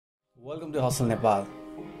Welcome to Hustle Nepal.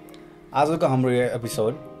 आजको हाम्रो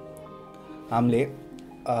episode हामीले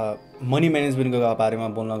मनी म्यानेजमेन्टको बारेमा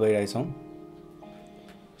बोल्न गइरहेछौँ.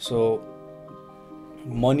 So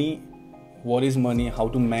money, what is money, how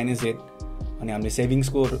to manage it, अनि हामीले सेभिङ्स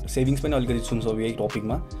पनि अलिकति छुन्छौँ यही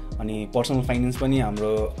टपिकमा, अनि पर्सनल फाइनेन्स पनि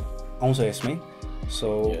हाम्रो आउँछ यसमै. So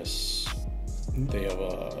they have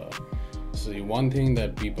see, one thing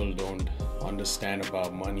that people don't understand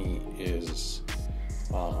about money is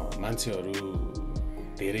मान्छेहरू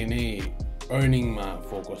धेरै नै अर्निङमा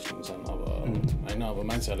फोकस हुन्छन्. अब होइन, अब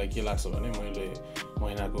मान्छेहरूलाई के लाग्छ भने मैले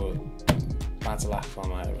महिनाको 5 लाख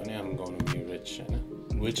कमायो भने आम गोइङ टु बी रिच, होइन,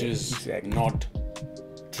 which is not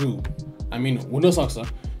true. I mean हुनसक्छ,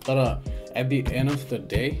 तर at the and of the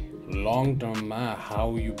day long टर्ममा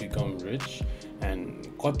how you become rich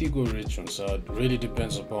and कतिको रिच हुन्छ really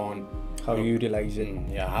depends upon how you utilize it.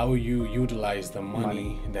 How you utilize the money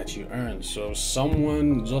that you earn. So someone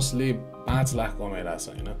जसले 5 लाख कमाइरहेछ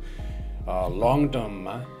होइन, long term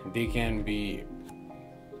they can be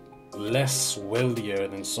less wealthier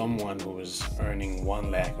than someone who is earning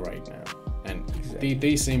 1 lakh right now. And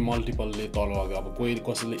they same multiple ले तल अब कोही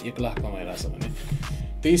कसैले 1 लाख कमाइरहेछ भने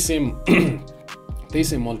त्यही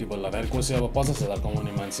same multiple लगाएर कसै अब 50,000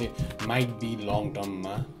 कमाउने मान्छे might be long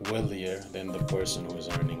टर्ममा wealthier then the person who is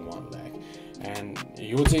earning 1 lakh. And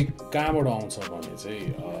यो चाहिँ कहाँबाट आउँछ भने चाहिँ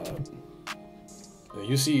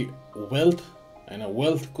यु सी वेल्थ होइन,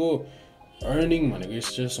 वेल्थको अर्निङ भनेको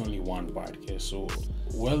it's just only one part के. सो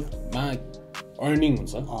वेल्थमा अर्निङ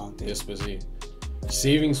हुन्छ, त्यसपछि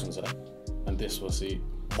सेभिङ्स हुन्छ, अनि त्यसपछि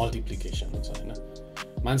मल्टिप्लिकेसन हुन्छ. होइन,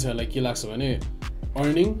 मान्छेहरूलाई के लाग्छ भने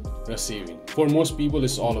अर्निङ र saving, for most people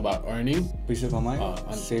it's all about earning, पैसा कमायो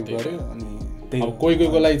सेभ गर्यो, अनि अब कोही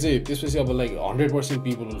लागि चाहिँ त्यसपछि अब like 100%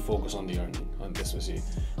 people will focus on the earning, अनि त्यसपछि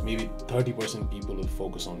maybe 30% people will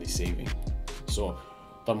focus on the saving. So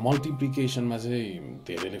तर मल्टिप्लिकेसनमा चाहिँ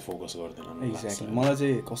धेरैले फोकस गर्दैन. एक्ज्याक्टली. मलाई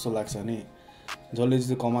चाहिँ कस्तो लाग्छ भने जसले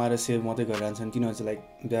चाहिँ कमाएर सेभ मात्रै गरिरहन्छन्, किनभने चाहिँ लाइक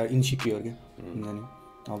दे आर इन्सिक्योर क्या हुन्छ नि.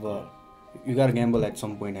 अब you गाट gamble at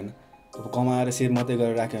some point होइन. अब कमाएर सेभ मात्रै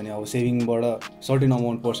गरेर राख्यो भने अब सेभिङबाट सर्टेन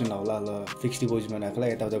अमाउन्ट पर्सेन्ट होला, ल फिक्स डिपोजिटमा राख्ला,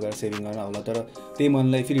 यताउता गएर सेभिङ गर्न होला, तर त्यही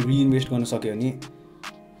मनलाई फेरि रिइन्भेस्ट गर्न सक्यो भने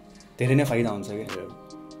धेरै नै फाइदा हुन्छ क्या.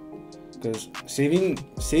 बिकज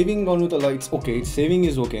सेभिङ गर्नु त ल it's okay, saving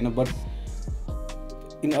is okay होइन, but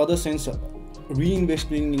in other sense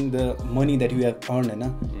रिइन्भेस्टिङ in the money that you have earn होइन,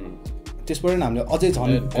 त्यसबाट नै हामीले अझै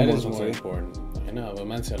झन् कमाउन सक्छौँ होइन. अब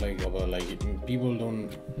मान्छेहरूलाई अब like people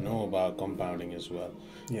don't know about compounding as well.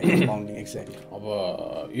 Compounding exactly. अब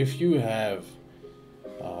if you have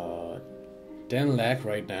 10 lakh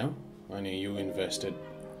right now अनि you invested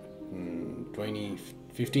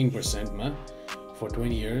 15%मा for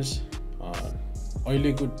 20 years,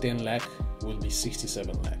 अहिलेको 10 lakh will be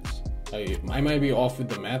 67 lakhs. I might be off with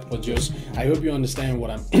the math, but just I hope you understand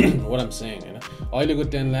what I'm saying. होइन, अहिलेको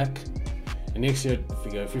 10 lakh next year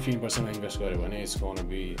figure 15% invest गऱ्यो भने it's going to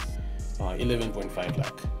be 11.5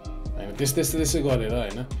 lakh. होइन, त्यस्तै गरेर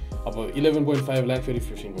होइन, अब 11.5 lakh फेरि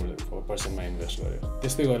 15%मा इन्भेस्ट गऱ्यो,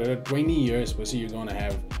 त्यस्तै गरेर 20 years पछि you're going to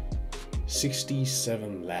have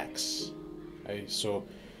 67 lakhs. है. सो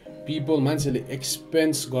पिपल मान्छेले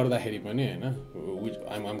एक्सपेन्स गर्दाखेरि पनि होइन,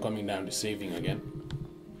 I'm coming down to saving again.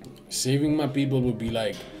 सेभिङमा people will be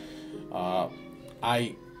like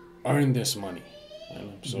I earn this money,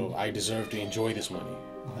 so I deserve to enjoy this money,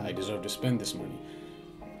 I deserve to spend this money,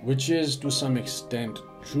 which is to some extent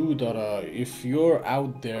true. That if you're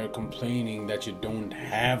out there complaining that you don't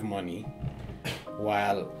have money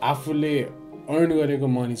while आफूले earn गरेको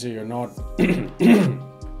money चाहिँ you're not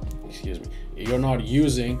excuse me, you're not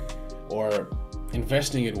using or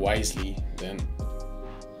investing it wisely, then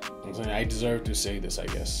I deserve to say this, I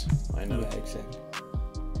guess. I know. Yeah, exactly.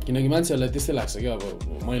 किनकि मान्छेहरूलाई त्यस्तै लाग्छ कि अब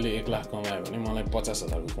मैले 1 लाख कमायो भने मलाई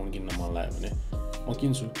 50,000 को फोन किन्न मन लाग्यो भने म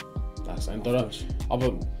किन्छु लाग्छ. अनि तर अब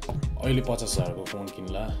अहिले 50,000 को फोन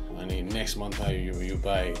किन्ला, अनि नेक्स्ट मन्थमा यु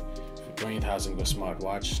बाई 20,000 को smart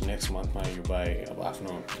watch, next मन्थमा you by अब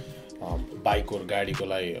आफ्नो बाइक और गाडीको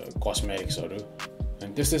लागि कस्मेटिक्सहरू,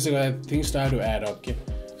 अनि त्यस्तै गर्दा things start to add up के.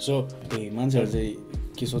 सो मान्छेहरू चाहिँ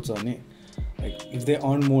के सोच्छ भने like if they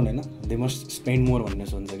earn more होइन, दे मस्ट स्पेन्ड मोर भन्ने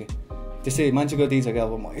सोच्छ कि. त्यसै मान्छेको त्यही छ कि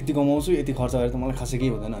अब म यति कमाउँछु, यति खर्च गरेर त मलाई खासै केही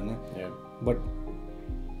हुँदैन होइन, but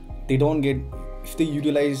they don't get if they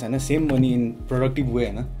utilise होइन same money in productive way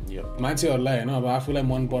होइन. मान्छेहरूलाई होइन अब आफूलाई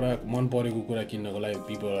मन परेको कुरा किन्नको लागि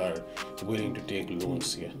people are willing to take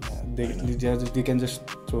loans क्या. They can just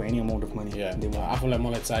throw any amount of money. आफूलाई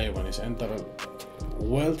मलाई चाहियो भने चाहिँ, तर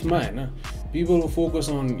वेल्थमा होइन people focus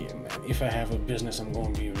on if I have a business, I'm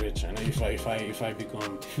going to be rich. And if I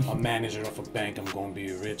become a manager of a bank, I'm going to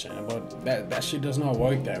be rich. But that shit does not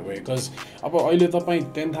work that way. Because अब अहिले तपाईँ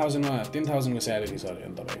 10,000 को salary छ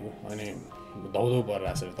अरे तपाईको अनि धौधौ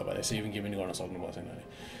परिरहेको छ तपाईले सेभिङ के पनि गर्न सक्नुभएको छैन अरे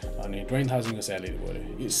अनि 20,000 को स्यालेरी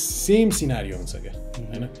भयो सेम सिनारियो हुन्छ क्या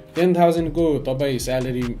हैन 10,000 को तपाईँ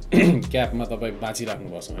स्यालेरी क्यापमा तपाईँ बाँचिराख्नु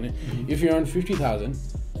भएको छ भने इफ यु अर्न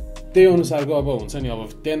 50,000 त्यही अनुसारको अब हुन्छ नि अब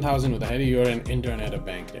 10,000 हुँदाखेरि you're an intern at a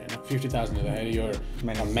bank हैन 50,000 हुँदाखेरि युआर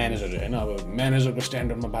म्यानेजर हैन अब म्यानेजरको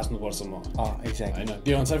स्ट्यान्डर्डमा बाँच्नुपर्छ म एक्ज्याक्टली हैन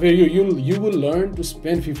त्यो अनुसार फेरि you will learn to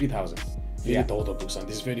spend 50,000 फेरि धौधौ पुग्छ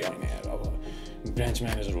त्यस फेरि हैन यार अब ब्रान्च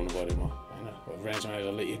म्यानेजर हुनु पर्यो म हैन ब्रान्च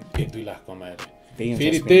म्यानेजरले 1-2 लाख कमाएर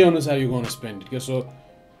फेरि त्यही अनुसार यु गोना स्पेन्ड इट के सो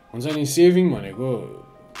हुन्छ नि सेभिङ भनेको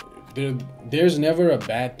there is never a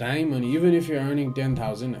bad time अनि even if you are earning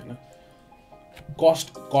 10,000 हैन कस्ट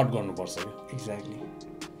कट गर्नुपर्छ क्या एक्ज्याक्टली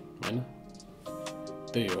हैन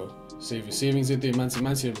त्यही हो सेभिङ चाहिँ त्यही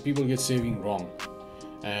मान्छेहरू people get saving wrong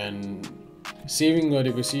and saving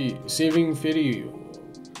गरेपछि सेभिङ फेरि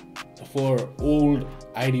फर ओल्ड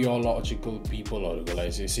आइडियोलोजिकल पिपलहरूको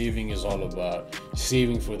लागि चाहिँ saving is all about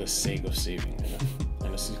saving for the sake of saving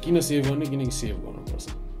होइन किन सेभ गर्ने किनकि सेभ गर्नुपर्छ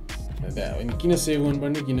अनि किन सेभ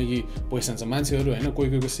गर्नुपर्ने किनकि पैसा छ मान्छेहरू होइन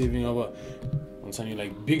कोही सेभिङ अब हुन्छ नि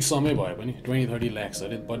लाइक बिग समय भए पनि 20-30 lakhs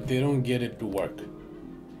अरे but they don't get it to work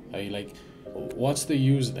है like what's the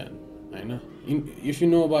use then होइन if you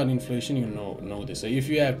know about inflation you know this if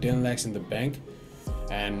you have 10 lakhs in the bank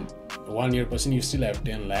and 1 year person you still have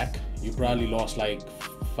 10 lakh you probably lost like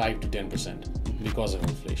 5 to 10% because of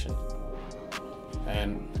inflation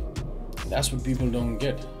and that's what people don't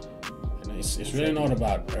get and it's really not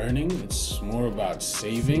about earning it's more about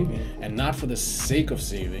saving and not for the sake of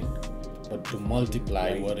saving but to multiply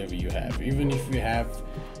whatever you have even if you have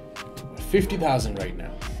 50,000 right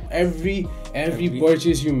now every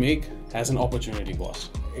purchase you make has an opportunity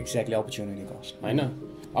cost exactly opportunity cost हैन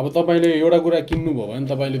अब तपाईले एउटा कुरा किन्नु भयो भने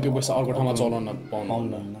तपाईले त्यो पैसा अर्को ठाउँमा चलाउन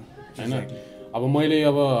पाउनुहुन्न हैन अब मैले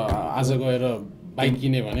अब आज गएर बाइक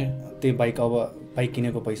किने भने त्यही बाइक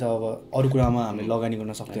किनेको पैसा अब अरु कुरामा हामीले लगानी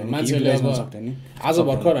गर्न सक्दैन मान्छेले अब आज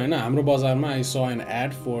भर्खर हैन हाम्रो बजारमा I saw an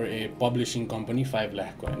add for A पब्लिशिङ company 5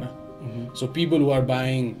 lakh को हैन so people who are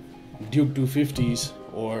buying duke 250s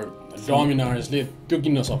और डोमिनार्सले त्यो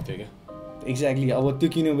किन्न सक्थ्यो के एक्ज्याक्टली अब त्यो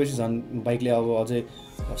किनेपछि झन् बाइकले अब अझै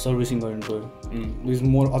सर्भिसिङ गर्नु पर्यो इज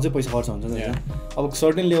मोर अझै पैसा खर्च हुन्छ नि अब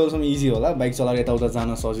सर्टेन लेभलसम्म इजी होला बाइक चलाएर यताउता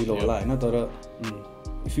जान सजिलो होला होइन तर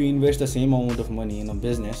if you invest the same amount of money in a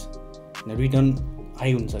business return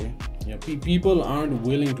high हुन्छ क्या people aren't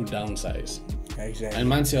willing to down size and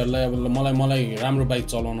मान्छेहरूलाई अब मलाई राम्रो बाइक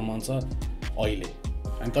चलाउन मन छ अहिले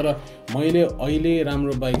अनि तर मैले अहिले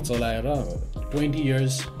राम्रो बाइक चलाएर 20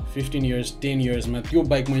 years 15 years 10 years मा त्यो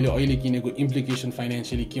बाइक मैले अहिले किनेको इम्प्लिकेसन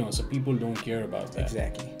फाइनेन्शियली के हुन्छ people don't care about that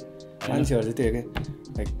exactly मान्छेहरू चाहिँ त्यही हो क्या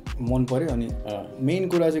लाइक मन पऱ्यो अनि मेन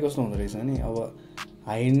कुरा चाहिँ कस्तो हुँदो रहेछ नि अब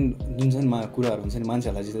हाई एन्ड जुन चाहिँ कुराहरू हुन्छ नि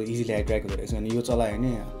मान्छेहरूलाई चाहिँ इजिली एट्र्याक्ट हुँदो रहेछ अनि यो चलायो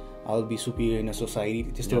भने I will be Superior in a society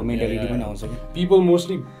त्यस्तो मेन्टालिटी पनि आउँछ कि people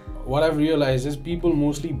mostly what I've realise is people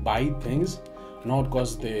mostly by things not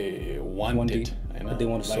cause they want it हैन दे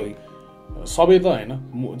वान्ट सो सबै त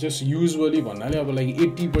हैन जस्ट युजुअली भन्नाले अब लाइक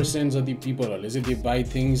 80% जति पिपलहरूले चाहिँ they by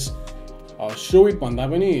things so it भन्दा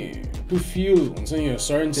पनि टु फिल हुन्छ नि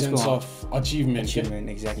certain sense of achievement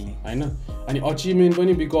exactly हैन अनि अचिभमेन्ट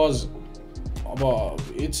पनि बिकज अब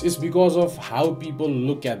it's because of how people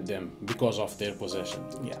look at them because of there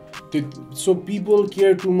possession so people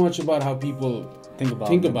care too much about how people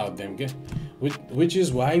think about them okay which is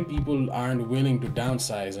why people aren't willing to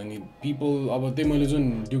downsize and people अब त्यही मैले जुन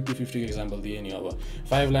duke 250 को example दिएँ नि अब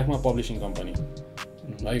 5 लाखमा पब्लिशिङ company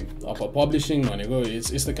है अब पब्लिशिङ भनेको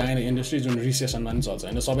it's the kind of industry जुन रिसेसनमा पनि चल्छ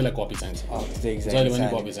हैन सबैलाई कपी चाहिन्छ जहिले पनि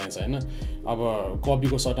कपी चाहिन्छ हैन अब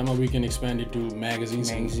कपीको सट्टामा we can expand it to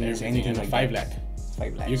magazines and 5 lakh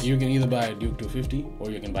you can either buy Duke 250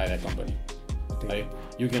 or you can buy that company है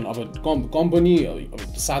you can अब कम्पनी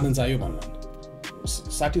साधन चाहियो भन्नु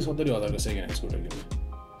 60-70 हजारको सेकेन्ड ह्यान्ड स्कुटर किन्ने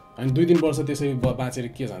अनि 2-3 वर्ष त्यसै बाँचेर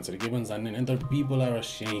के जान्छ के पनि जान्दैन नि तर पिपल आर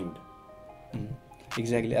अशेम्ड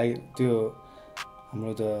एक्ज्याक्टली त्यो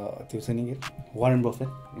हाम्रो त त्यो छ नि के वारेन बफेट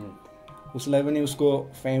उसलाई पनि उसको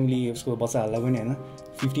फ्यामिली उसको बच्चाहरूलाई पनि होइन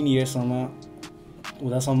 15 इयर्ससम्म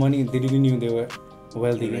हुँदासम्म नि they didn't new they were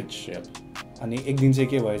wealthy अनि एक दिन चाहिँ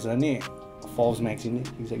के भएछ भने falls magazine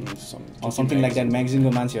exactly something like that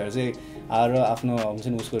म्यागजिनको मान्छेहरू चाहिँ आएर आफ्नो हुन्छ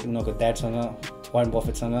नि उसको उनीहरूको ड्याडसँग वारेन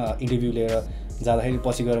बफेटसँग इन्टरभ्यू लिएर जाँदाखेरि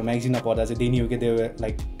पछि गएर म्यागजिनमा पढ्दा चाहिँ देनी हो कि they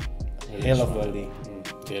like hell of wealthy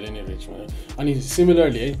धेरै नै रिच भयो अनि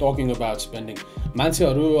सिमिलरली है टकिङ अबाउट स्पेन्डिङ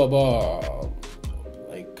मान्छेहरू अब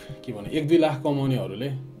लाइक के भन्नु 1-2 लाख कमाउनेहरूले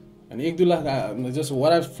अनि 1-2 lakh just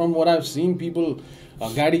from what I've seen people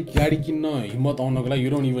गाडी किन्न हिम्मत आउनको लागि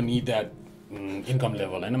you don't even need that income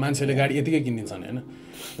level हैन मान्छेले गाडी यतिकै किन्दिन्छन् हैन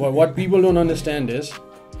what people don't understand is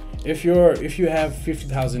if you have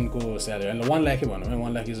 50,000 को salary and 1 lakh भनौँ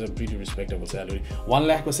 1 lakh is a pretty respectable salary 1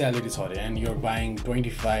 lakh को salary छ अरे and you're buying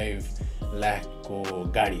 25 lakh को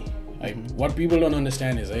गाडी right? What people don't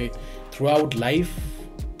understand is throughout life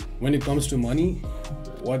when it comes to money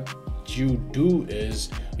what you do is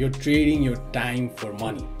you're trading your time for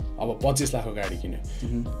money अब 25 लाख को गाडी किन्यो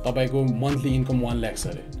तपाईको monthly income 1 lakh छ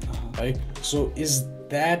अरे right? So is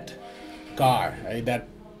that car right, that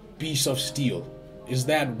piece of steel is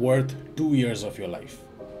that worth 2 years of your life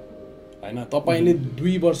हैन तपाईले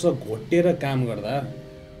 2 वर्ष घोटेर काम गर्दा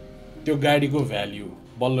त्यो गाडीको भ्याल्यु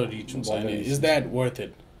बल्ल रिच हुन्छ हैन is that worth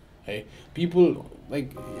it है people like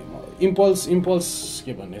impulse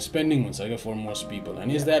के भन्ने spending हुन्छ के for most people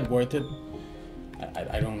and is that worth it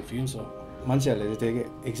I don't feel so मान्छेहरुले चाहिँ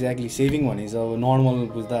एक्ज्याक्टली सेभिङ भने चाहिँ अब नर्मल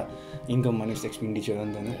बुझ्दा इन्कम भनेपछि एक्सपेन्डिचर हो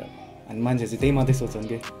नि त हैन अनि मान्छे चाहिँ त्यही मात्रै सोच्छन्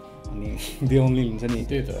के अनि दे ओन्ली हुन्छ नि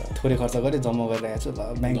त्यही त थोरै खर्च गरे जम्मा गरेर आछु ल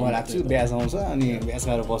ब्याङ्कमा राख्छु ब्याज आउँछ अनि ब्याज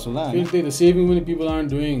खाएर बस्छु ल त्यही त सेभिङ पनि people aren't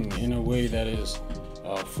doing in a way that is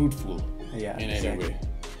fruitful in any way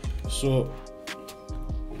so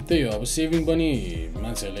त्यही हो अब सेभिङ पनि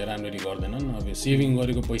मान्छेहरूले राम्ररी गर्दैनन् अब सेभिङ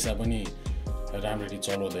गरेको पैसा पनि राम्ररी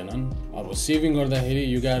चलाउँदैनन् अब सेभिङ गर्दाखेरि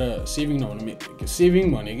यु गाट सेभिङ नभनौँ सेभिङ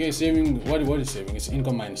भनेकै saving what is saving it's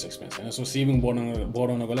income minus expense हैन सो सेभिङ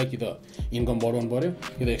बढाउनको लागि कि त इन्कम बढाउनु पर्यो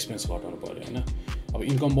कि त एक्सपेन्स घटाउनु पर्यो हैन अब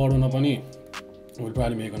इन्कम बढाउन पनि will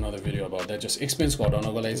probably make another video about that just expense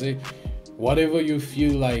घटाउनको लागि चाहिँ whatever you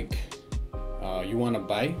feel like you want to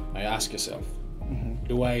buy I ask yourself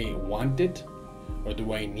do I want it or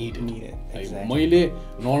do I need it exactly. मैले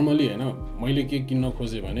normally हैन मैले के किन्न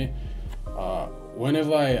खोजे भने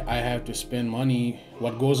whenever I have to spend money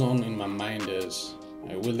what goes on in my mind is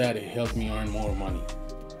will that help me earn more money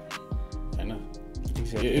हैन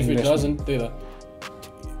exactly. if it doesn't त्यही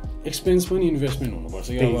त एक्सपेन्स पनि इन्भेस्टमेन्ट हुनुपर्छ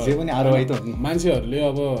कि अब जे पनि आरओआई त हो मान्छेहरुले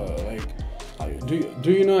अब like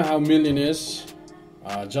do you know how millionaires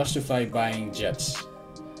justify buying jets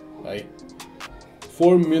right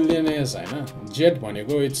 4 millionaires हैन जेट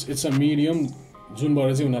भनेको it's a medium जुनबाट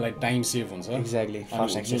चाहिँ उनीहरूलाई टाइम सेभ हुन्छ एक्ज्याक्टली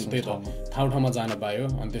फास्ट एक्सेस त्यही त ठाउँमा जान पायो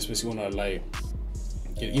अनि त्यसपछि उनीहरूलाई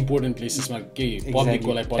के इम्पोर्टेन्ट प्लेसेसमा केही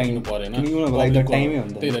पब्लिकको लागि पर्खिनु परेन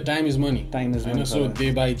त्यही त टाइम इज मनी हैन so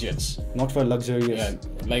they by jets not for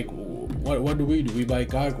luxurious like what do we buy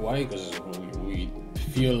car why because we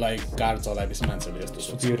feel like car चलाएपछि मान्छेले यस्तो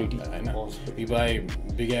सोच्छ हैन we buy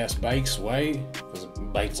big ass bikes why because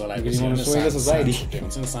bike चलाएपछि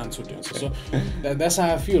सान छुट्यो हुन्छ so that's how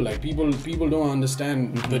I feel like people don't understand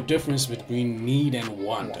the difference between need and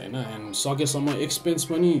want हैन and सकेसम्म expense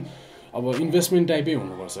पनि अब इन्भेस्टमेन्ट टाइपै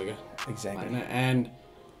हुनुपर्छ के एक्ज्याक्टली हैन and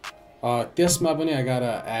त्यसमा पनि I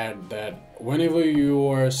gotta add that whenever you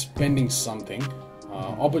are spending something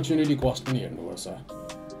opportunity cost पनि हेर्नुपर्छ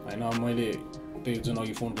हैन मैले त्यही जुन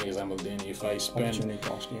अघि फोनको एक्जाम्पल दिएँ नि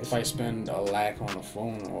if I spend a lakh on a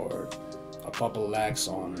phone or a couple lakhs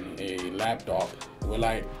on a laptop will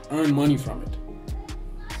I earn money from it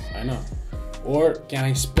हैन or can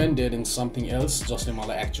I spend it in something else जसले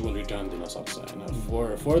मलाई actual return दिन सक्छ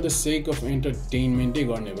हैन for the sake of entertainment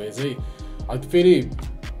गर्ने भए चाहिँ फेरि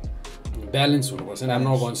balance हुनुपर्छ and I'm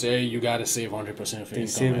not going to say you got to save 100% of your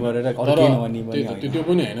income save गरेर अरु किन भन्ने पनि त्यो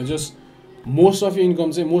पनि हैन just most of your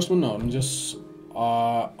income चाहिँ most पनि नभनौँ just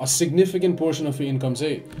a significant portion of your income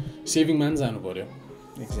चाहिँ सेभिङ मान जानु पर्यो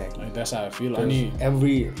exactly that's how I feel अनि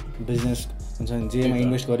एभ्री बिजनेस हुन्छ नि जेमा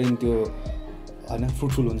इन्भेस्ट गरे नि त्यो हैन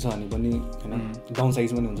फ्रुटफुल हुन्छ अनि पनि हैन डाउन साइड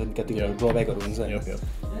पनि हुन्छ नि कतिवटा ड्रब्याकहरु हुन्छ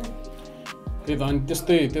त्यही त अनि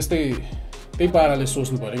त्यस्तै पाराले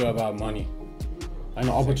सोच्नु पर्यो अब मनी हैन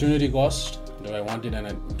opportunity cost do I want it and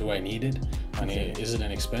do I need it and is it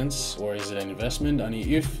an expense or is it an investment and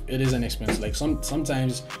if it is an expense like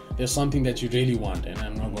sometimes there's something that you really want and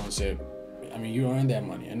I'm not going to say I mean you earn that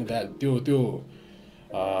money and that त्यो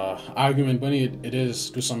argument पनि it is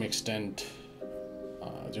to some extent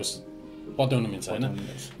just पत्याउन मिल्छ हैन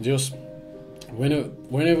just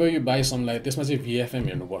whenever you buy some like त्यसमा चाहिँ VFM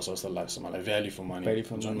हेर्नुपर्छ जस्तो लाग्छ मलाई value for money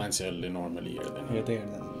जुन मान्छेहरुले नर्मली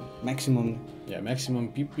हेर्दैन maximum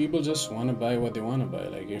people just want to buy what they want to buy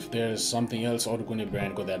like if there's something else or कुनै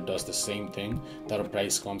brand को that does the same thing तर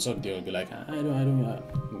price comes up they will be like I don't that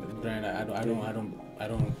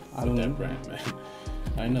brand man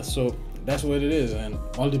I know so that's what it is and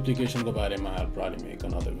multiplication को बारेमा I'll probably make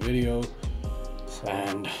another video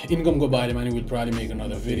and income ko bare mani we'll probably make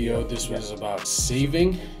another video this was about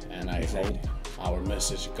saving and I hope our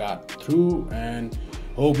message got through and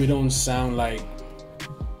hope we don't sound like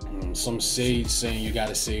some sage saying you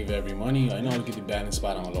gotta save every money. I know I'll get the balance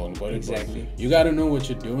पारामा लगाउनु पर्यो. Exactly. You gotta know what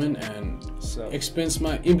you're doing and So,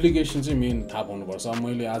 एक्सपेन्समा implication चाहिँ main थाहा पाउनुपर्छ. अब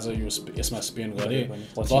मैले आज यो यसमा स्पेन्ड गरेँ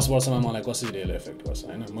 10 वर्षमा मलाई कसरी रियल इफेक्ट गर्छ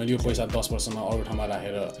हैन. मैले यो पैसा 10 वर्षमा अरू ठाउँमा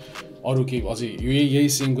राखेर अरू केही अझै यही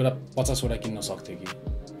सेम कुरा 50 वटा किन्न सक्थे कि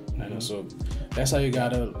हैन. So that's how you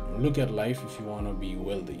gotta look at life if you want to be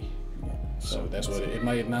wealthy. So that's what it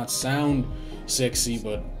might not sound sexy,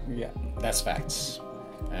 but yeah, that's facts.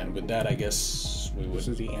 And with that, I guess we would This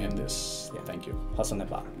is the end end. this. Yeah. Thank you.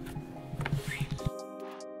 HustleNepal.